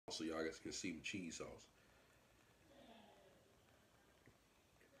so y'all guys can see my cheese sauce.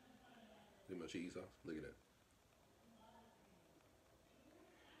 Look at my cheese sauce. Look at that.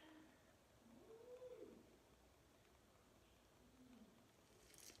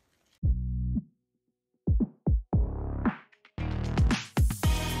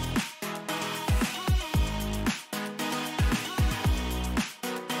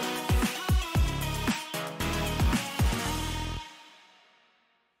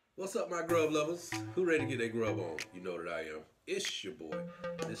 What's up, my grub lovers? Who ready to get their grub on? You know that I am. It's your boy,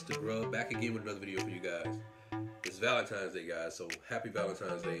 Mr. Grub, back again with another video for you guys. It's Valentine's Day, guys, so happy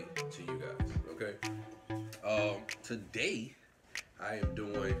Valentine's Day to you guys, okay? Today, I am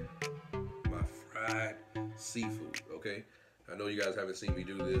doing my fried seafood, okay? I know you guys haven't seen me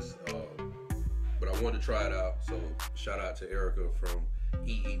do this, but I wanted to try it out, so shout out to Erica from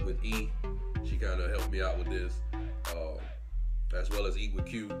Eat with E. She kind of helped me out with this. As well as Eat with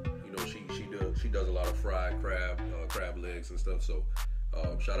Q, you know, she does a lot of fried crab legs and stuff. So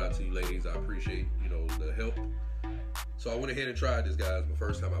shout out to you ladies. I appreciate, you know, the help. So I went ahead and tried this, guys. My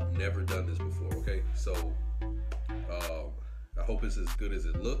first time. I've never done this before. Okay, so I hope it's as good as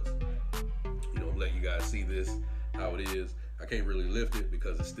it looks. You know, I'm letting you guys see this how it is. I can't really lift it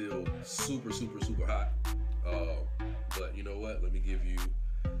because it's still super hot. But you know what? Let me give you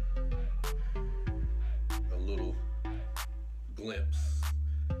a little glimpse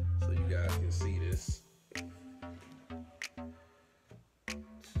so you guys can see this.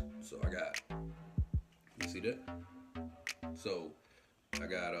 So I got, you see that? So I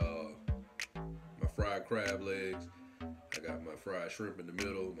got my fried crab legs, I got my fried shrimp in the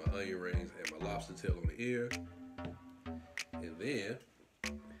middle, my onion rings, and my lobster tail on the ear. And then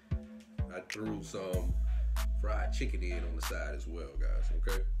I threw some fried chicken in on the side as well, guys,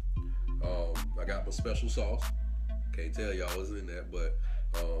 okay? I got my special sauce. Can't tell y'all what's in that, but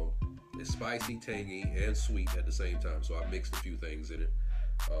it's spicy, tangy, and sweet at the same time. So I mixed a few things in it.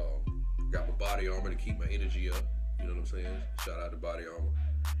 Got my body armor to keep my energy up. You know what I'm saying? Shout out to body armor.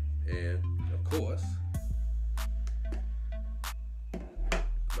 And of course,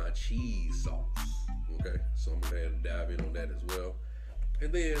 my cheese sauce. Okay, so I'm gonna go ahead and dive in on that as well.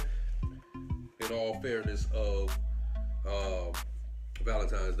 And then, in all fairness of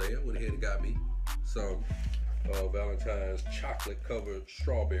Valentine's Day, I went ahead and got me some Valentine's chocolate covered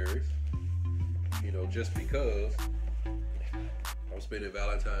strawberries, you know, just because I'm spending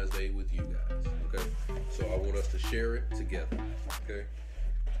Valentine's Day with you guys, okay? So I want us to share it together, okay?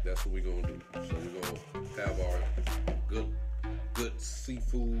 That's what we're gonna do. So we're gonna have our good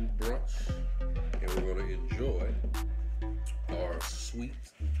seafood brunch, and we're gonna enjoy our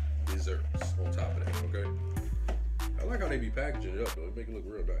sweet desserts on top of that, okay? I like how they be packaging it up though. It make it look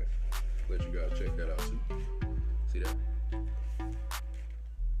real nice. Let you guys check that out too. See that?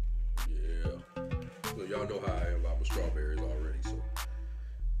 Yeah. So y'all know how I am about my strawberries already, so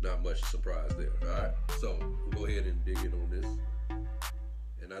not much surprise there. Alright, so we'll go ahead and dig in on this.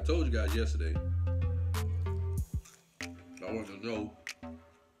 And I told you guys yesterday, I wanted to know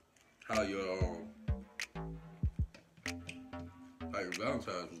how your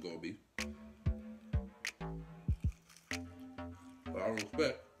Valentine's was gonna be. But I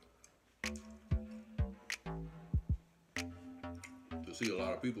respect to see a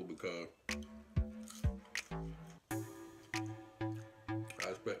lot of people because I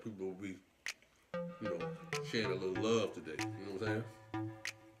expect people will be, you know, sharing a little love today. You know what I'm saying?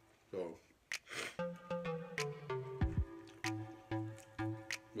 So,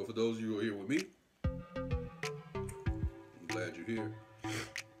 but for those of you who are here with me, I'm glad you're here.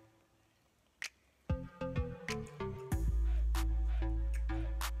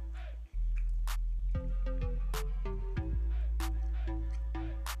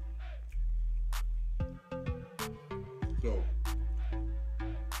 So,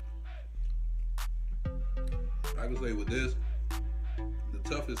 I can say with this, the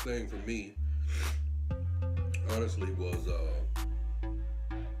toughest thing for me, honestly, was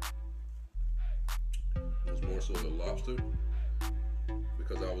more so the lobster,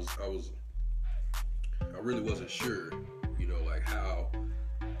 because I really wasn't sure, you know, like how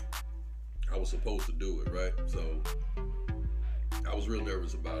I was supposed to do it, right? So I was real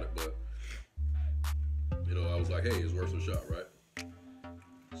nervous about it, but you know, I was like, hey, it's worth a shot, right?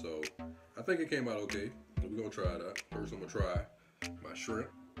 So I think it came out okay. We're gonna try it out. First, I'm gonna try my shrimp.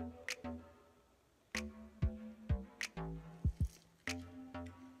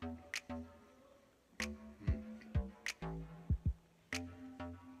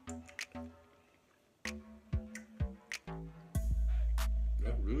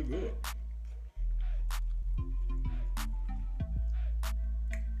 That's really good.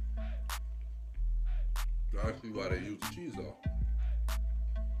 I see why they use the cheese sauce.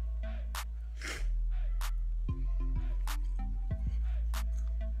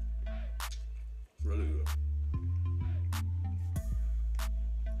 It's really good.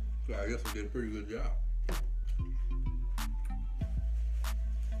 So I guess I did a pretty good job.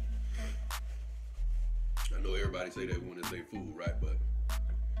 I know everybody say that when it's their food, right? But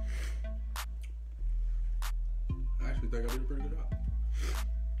I actually think I did a pretty good job.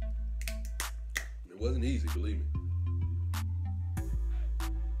 It wasn't easy, believe me.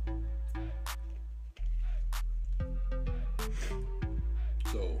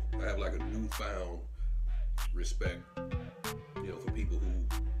 So I have like a newfound respect, you know, for people who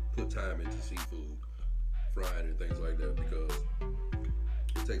put time into seafood, frying and things like that, because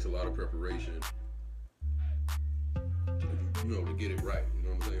it takes a lot of preparation, you know, to get it right. You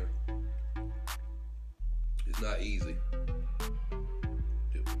know what I'm saying? It's not easy.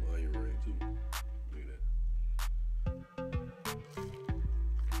 Dip some onion ring too. Look at that.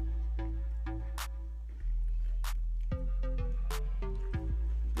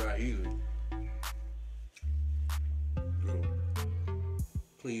 It's not easy. You know,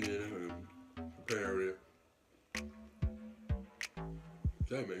 cleaning it and preparing it.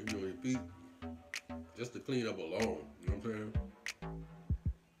 Tell me, you know, your feet, just to clean up alone. You know what I'm saying?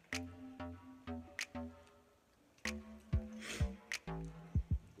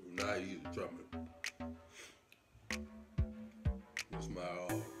 Not easy, trust me. This is my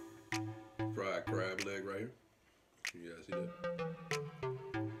fried crab leg right here. You guys see that?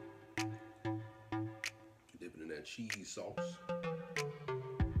 Dip it in that cheese sauce.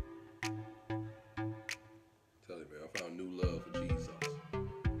 Tell you, man, I found new love for cheese sauce.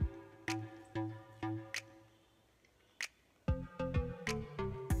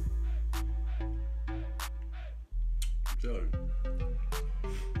 I'm telling you.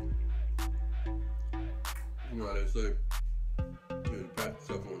 You know how they say, you pat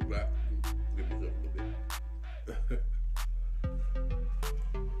yourself on the back, give myself a little bit.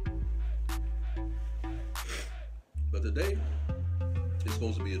 But today, it's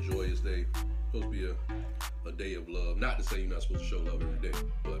supposed to be a joyous day. It's supposed to be a day of love. Not to say you're not supposed to show love every day,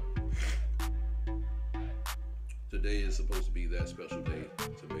 but today is supposed to be that special day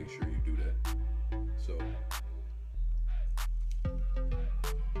to make sure you do that. So,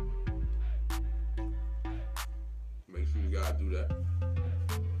 make sure you guys do that.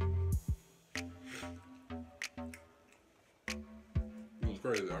 It was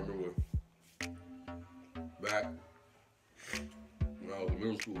crazy. I remember back when I was in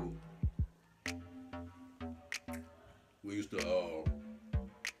middle school, we used to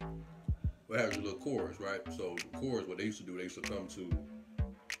we had a little chorus, right? So the chorus, what they used to do, they used to come to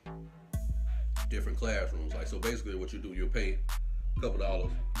different classrooms. Like, so basically what you do, you'll pay a couple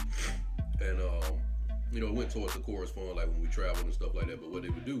dollars, and you know, it went towards the chorus fund, like when we traveled and stuff like that. But what they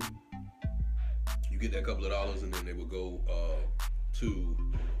would do, you get that couple of dollars, and then they would go to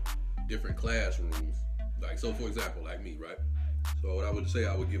different classrooms. Like, so for example, like me, right? So what I would say,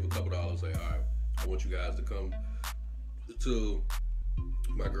 I would give a couple dollars, say, all right, I want you guys to come to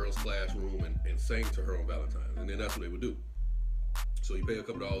my girl's classroom and sing to her on Valentines. And then that's what they would do. So you pay a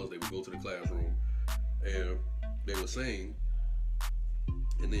couple dollars, they would go to the classroom, and they would sing,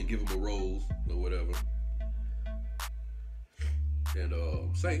 and then give them a rose or whatever,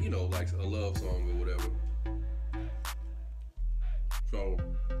 and sing, you know, like a love song or whatever. So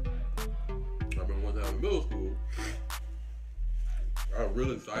I remember one time in middle school, I was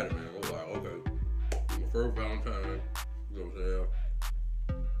really excited, man. I was like, okay, my first Valentine, you know what I'm saying?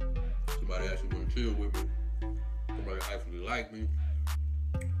 Somebody actually want to chill with me. Somebody actually like me.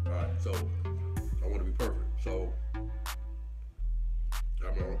 All right, so I want to be perfect. So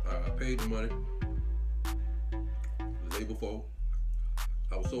I paid the money the day before.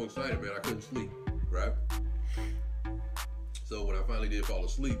 I was so excited, man, I couldn't sleep, right? So when I finally did fall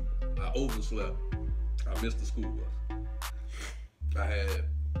asleep, I overslept. I missed the school bus. I had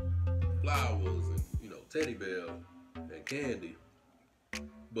flowers and, you know, teddy bear and candy.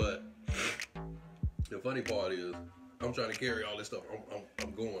 But the funny part is, I'm trying to carry all this stuff.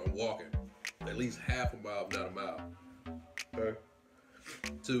 I'm walking at least half a mile, if not a mile, okay,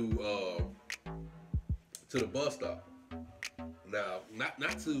 to the bus stop. Now,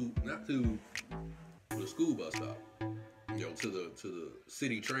 not to the school bus stop, you know, to the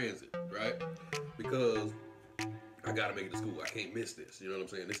city transit, right? Because I gotta make it to school. I can't miss this. You know what I'm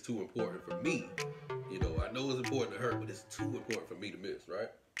saying? It's too important for me. You know, I know it's important to her, but it's too important for me to miss, right?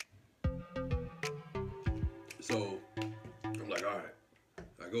 So I'm like, all right.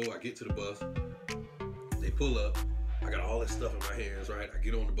 I get to the bus. They pull up. I got all this stuff in my hands, right? I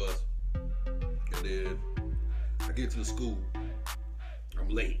get on the bus, and then get to the school, I'm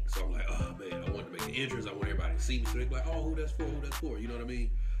late. So I'm like, oh man, I wanted to make the entrance. I want everybody to see me. So they're like, oh, who that's for? Who that's for? You know what I mean?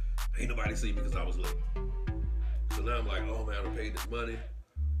 Ain't nobody see me because I was late. So now I'm like, oh man, I done paid this money.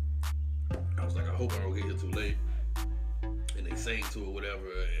 I was like, I hope I don't get here too late. And they sang to it, whatever,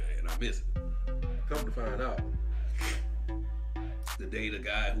 and I miss it. Come to find out, the day the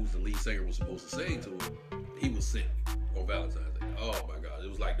guy who's the lead singer was supposed to sing to it, he was sick on Valentine's Day. Oh my God, it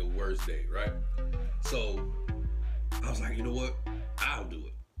was like the worst day, right? So I was like, you know what? I'll do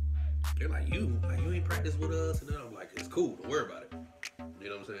it. They're like, you ain't practice with us, and then I'm like, it's cool, don't worry about it. You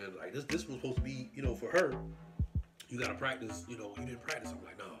know what I'm saying? Like this was supposed to be, you know, for her. You gotta practice. You know, you didn't practice. I'm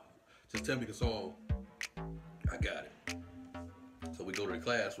like, no, just tell me the song. I got it. So we go to the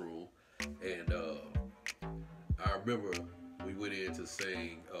classroom, and I remember we went in to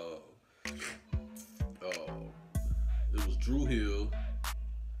sing. It was Drew Hill.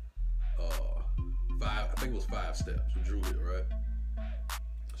 I think it was 5 Steps with Drew Hill, right?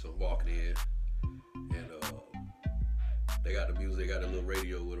 So I'm walking in, and they got the music, they got a little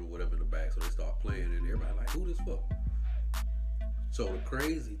radio with or whatever in the back, so they start playing, and everybody like, who this for? So the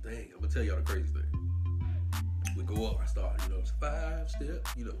crazy thing, I'm gonna tell y'all the crazy thing. We go up, I start, you know, it's 5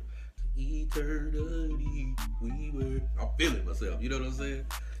 steps, you know, to eternity we were. I'm feeling myself, you know what I'm saying?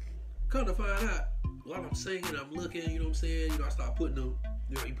 Come to find out, while I'm singing, I'm looking, you know what I'm saying? You know, I start putting them,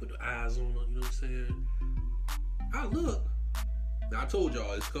 you know, you put the eyes on them, you know what I'm saying? I look. Now I told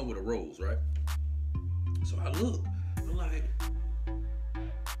y'all it's come with a rose, right? So I look, I'm like,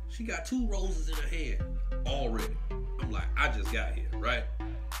 she got 2 roses in her hand already. I'm like, I just got here, right?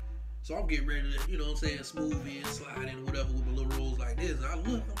 So I'm getting ready to, you know what I'm saying, smooth in, slide in, whatever with a little rose like this. And I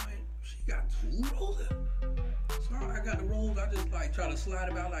look, I'm like, she got 2 roses. So I got the rose, I just like try to slide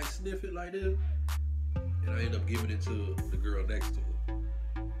it out, like sniff it like this. And I end up giving it to the girl next to her.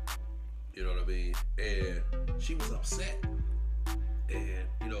 You know what I mean? And she was upset. And,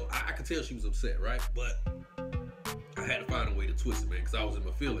 you know, I could tell she was upset, right? But I had to find a way to twist it, man, because I was in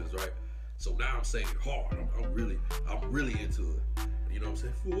my feelings, right? So now I'm saying hard. I'm really into it. You know what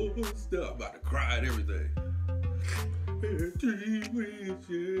I'm saying? 4 steps. I'm about to cry and everything.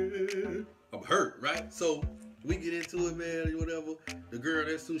 I'm hurt, right? So we get into it, man, whatever. The girl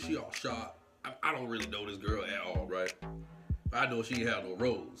next to, she all shocked. I don't really know this girl at all, right? I know she ain't have no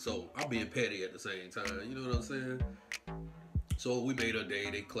rose, so I'm being petty at the same time. You know what I'm saying? So we made her day,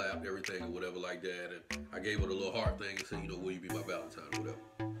 they clapped, everything, or whatever like that, and I gave her the little heart thing and said, you know, will you be my Valentine, or whatever.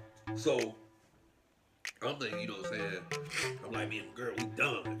 So I'm thinking, you know what I'm saying? I'm like, me and the girl, we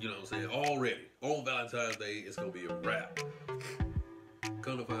done, you know what I'm saying? Already. On Valentine's Day, it's gonna be a wrap.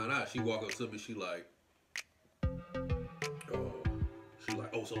 Come to find out, she walk up to me, she like,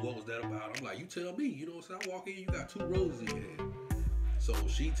 oh, so what was that about? I'm like, you tell me, you know what I'm saying? I walk in, you got 2 roses in your hand. So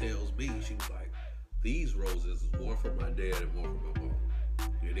she tells me, she was like, these roses is one for my dad and one for my mom.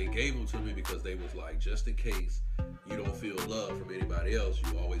 And they gave them to me because they was like, just in case you don't feel love from anybody else,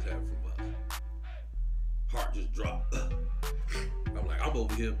 you always have it from us. Heart just dropped. I'm like, I'm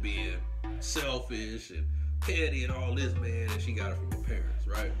over here being selfish and petty and all this, man, and she got it from my parents,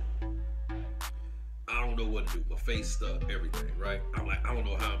 right? I don't know what to do. My face stuck, everything, right? I'm like, I don't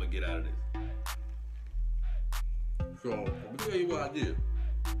know how I'm gonna get out of this. So I'm gonna tell you what I did.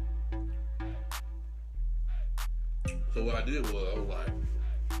 So what I did was, I was like,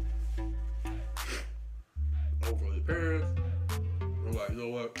 over his parents, I'm like, you know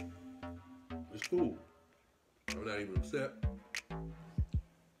what? It's cool. I'm not even upset.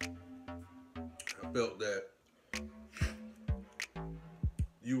 I felt that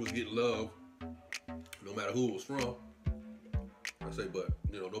you was getting love no matter who it was from. I say, but,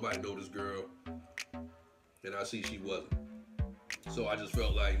 you know, nobody know this girl. And I see she wasn't. So I just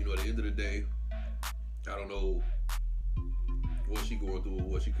felt like, you know, at the end of the day, I don't know what she going through or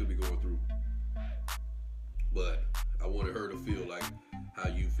what she could be going through. But I wanted her to feel like how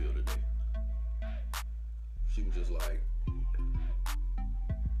you feel today. She was just like,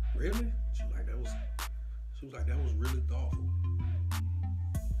 really? She was like, that was really thoughtful.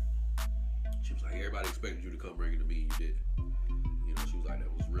 She was like, everybody expected you to come bring it to me, and you didn't. You know, she was like,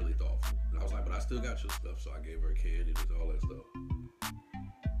 that was really thoughtful. And I was like, but I still got your stuff, so I gave her a candy and all that stuff.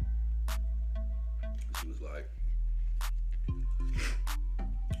 And she was like,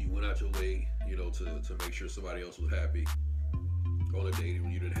 you went out your way, you know, to make sure somebody else was happy on a date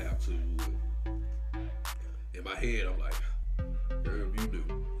when you didn't have to. And in my head, I'm like, girl, you knew.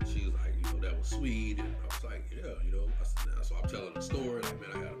 And she was like, you know, that was sweet. And I was like, yeah, you know. So I'm telling the story, like, man,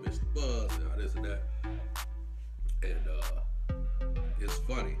 I gotta miss the bus and all this and that. And it's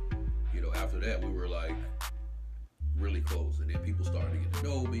funny, you know, after that, we were like really close. And then people started to get to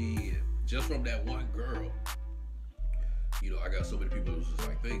know me. And just from that one girl, you know, I got so many people who's just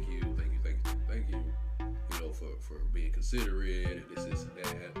like, thank you, thank you, thank you, thank you, you know, for being considerate and this and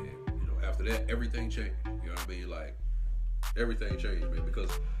that. And, you know, after that, everything changed. You know what I mean? Like, everything changed, man,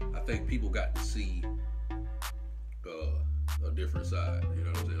 because I think people got to see a different side. You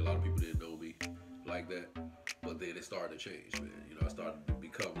know what I'm saying? A lot of people didn't know me like that, but then it started to change, man. You know, I started to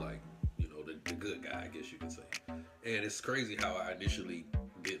become like, you know, the good guy, I guess you could say. And it's crazy how I initially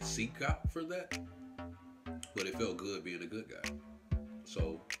didn't seek out for that, but it felt good being a good guy.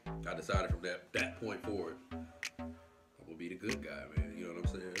 So I decided from that point forward, I'm gonna be the good guy, man. You know what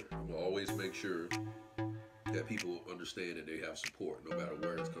I'm saying? I'm gonna always make sure that people understand that they have support no matter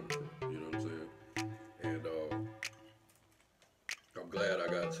where it's coming from. You know what I'm saying? And I'm glad I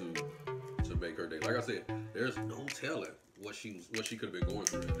got to make her day. Like I said, there's no telling what she could have been going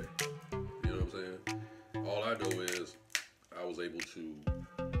through that day. You know what I'm saying? All I know is I was able to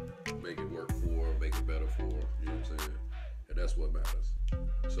make it work for her, make it better for her. You know what I'm saying? And that's what matters.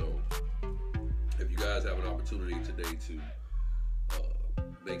 So if you guys have an opportunity today to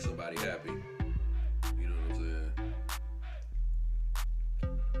make somebody happy, you know what I'm saying?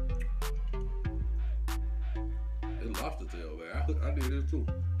 It's lobster tail, man. I did this too.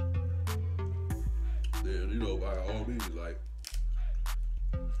 Then, you know, by all means, like,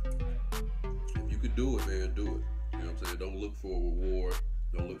 if you could do it, man, do it. You know what I'm saying? Don't look for a reward.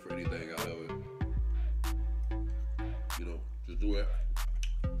 Don't look for anything out of it. You know, just do it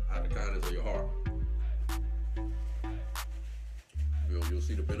out of the kindness of your heart. You know, you'll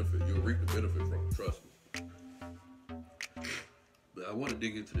see the benefit. You'll reap the benefit from it. Trust me. But I want to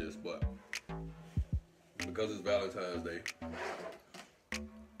dig into this, but because it's Valentine's Day,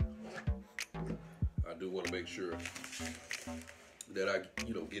 I do want to make sure that I,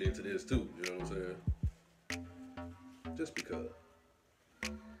 you know, get into this too. You know what I'm saying? Just because.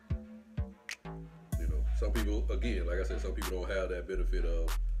 You know, some people, again, like I said, some people don't have that benefit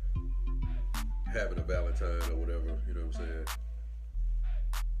of having a Valentine or whatever. You know what I'm saying?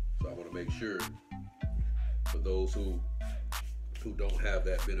 So I want to make sure for those who don't have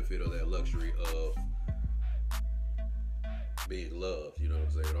that benefit or that luxury of being loved, you know what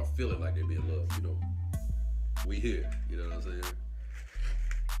I'm saying, or feeling like they're being loved, you know, we here, you know what I'm saying?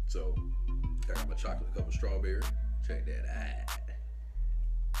 So I got my chocolate covered strawberry. Check that out.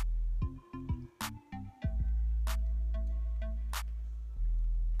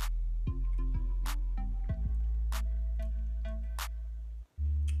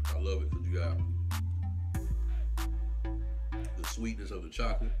 I love it because you got the sweetness of the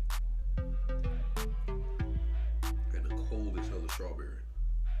chocolate and the coldness of the strawberry.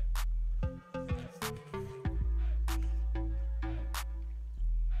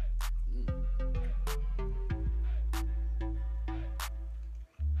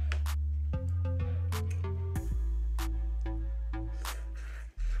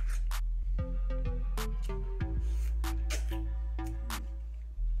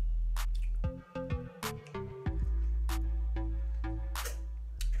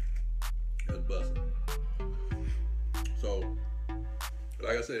 So,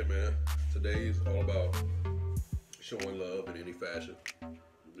 like I said, man, today is all about showing love in any fashion.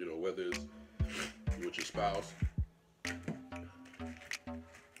 You know, whether it's with your spouse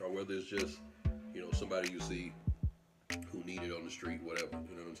or whether it's just, you know, somebody you see who need it on the street, whatever.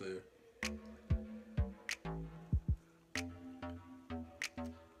 You know what I'm saying?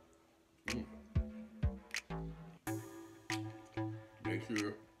 Make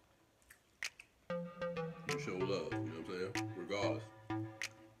sure you show love, you know what I'm saying? Regardless.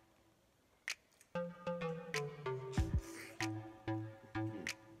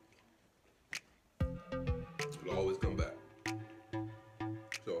 It'll always come back.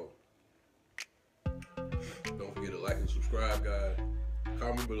 So, don't forget to like and subscribe, guys.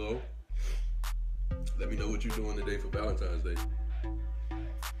 Comment below. Let me know what you're doing today for Valentine's Day.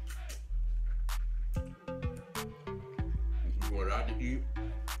 If you're going out to eat,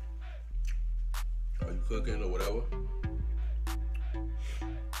 are you cooking or whatever?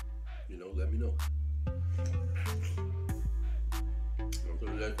 You know, let me know. Until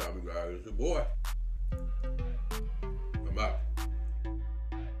next time, guys, it's your boy.